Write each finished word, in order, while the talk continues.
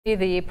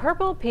The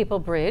Purple People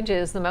Bridge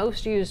is the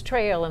most used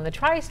trail in the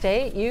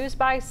tri-state, used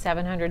by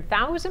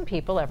 700,000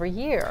 people every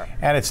year.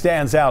 And it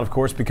stands out, of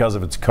course, because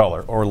of its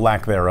color, or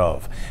lack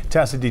thereof.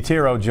 Tessa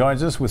DiTiro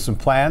joins us with some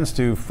plans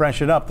to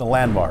freshen up the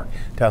landmark.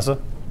 Tessa?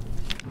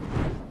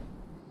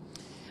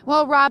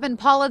 Well, Rob and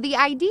Paula, the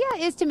idea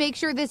is to make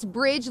sure this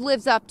bridge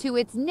lives up to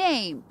its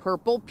name,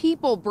 Purple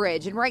People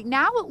Bridge. And right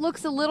now it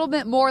looks a little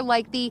bit more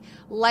like the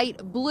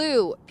light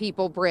blue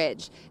People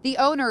Bridge. The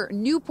owner,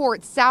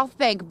 Newport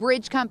Southbank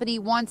Bridge Company,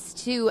 wants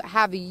to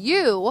have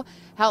you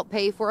help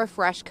pay for a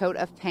fresh coat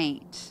of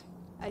paint.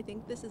 I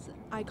think this is an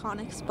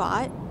iconic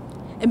spot.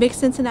 It makes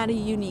Cincinnati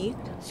unique.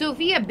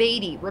 Sophia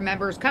Beatty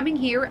remembers coming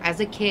here as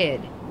a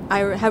kid. I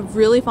have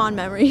really fond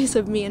memories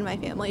of me and my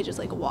family just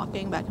like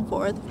walking back and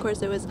forth. Of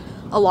course, it was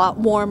a lot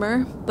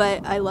warmer,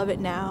 but I love it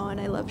now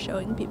and I love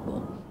showing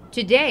people.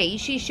 Today,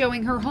 she's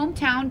showing her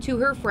hometown to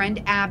her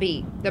friend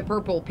Abby. The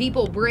Purple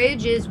People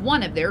Bridge is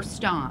one of their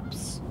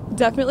stops.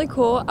 Definitely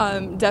cool.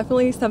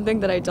 Definitely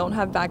something that I don't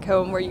have back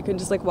home where you can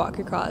just like walk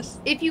across.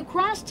 If you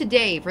cross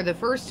today for the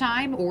first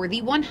time or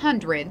the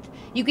 100th,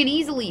 you can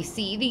easily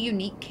see the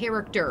unique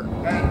character.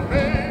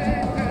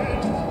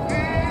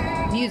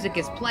 Music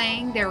is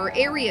playing. There are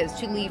areas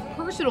to leave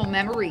personal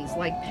memories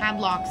like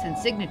padlocks and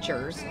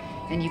signatures,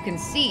 and you can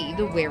see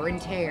the wear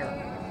and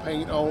tear.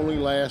 Paint only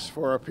lasts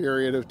for a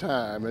period of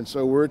time, and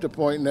so we're at the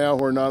point now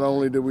where not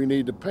only do we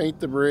need to paint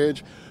the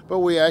bridge, but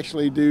we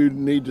actually do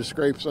need to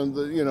scrape some of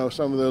the,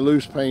 some of the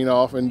loose paint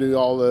off and do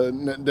all the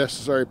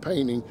necessary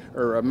painting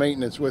or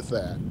maintenance with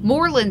that.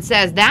 Moreland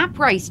says that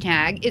price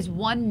tag is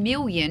 $1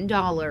 million.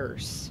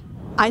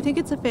 I think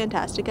it's a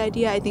fantastic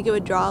idea. I think it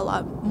would draw a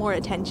lot more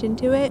attention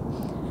to it,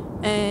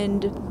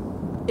 and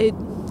it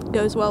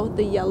goes well with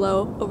the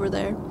yellow over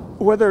there.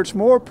 Whether it's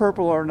more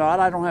purple or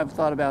not, I don't have a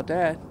thought about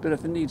that, but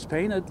if it needs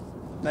painted,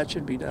 that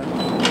should be done.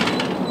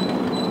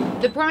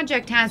 The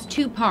project has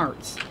two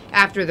parts.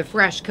 After the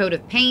fresh coat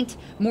of paint,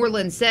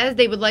 Moreland says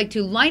they would like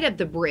to light up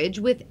the bridge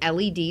with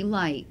LED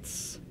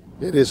lights.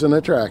 It is an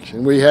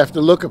attraction. We have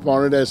to look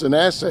upon it as an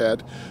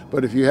asset,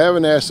 but if you have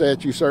an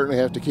asset, you certainly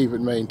have to keep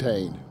it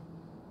maintained.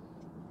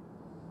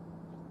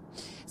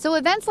 So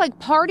events like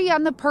Party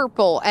on the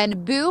Purple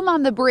and Boom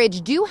on the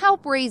Bridge do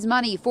help raise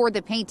money for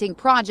the painting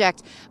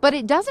project, but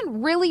it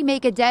doesn't really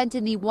make a dent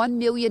in the $1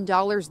 million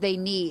they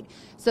need.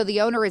 So the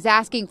owner is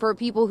asking for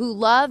people who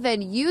love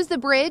and use the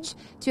bridge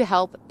to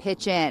help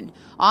pitch in.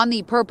 On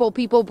the Purple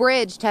People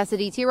Bridge, Tessa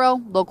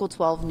DiTiro, Local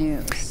 12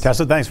 News.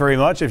 Tessa, thanks very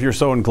much. If you're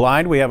so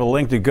inclined, we have a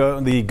link to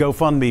the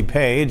GoFundMe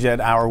page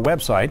at our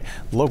website,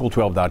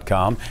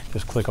 local12.com.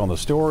 Just click on the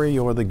story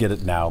or the Get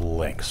It Now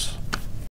links.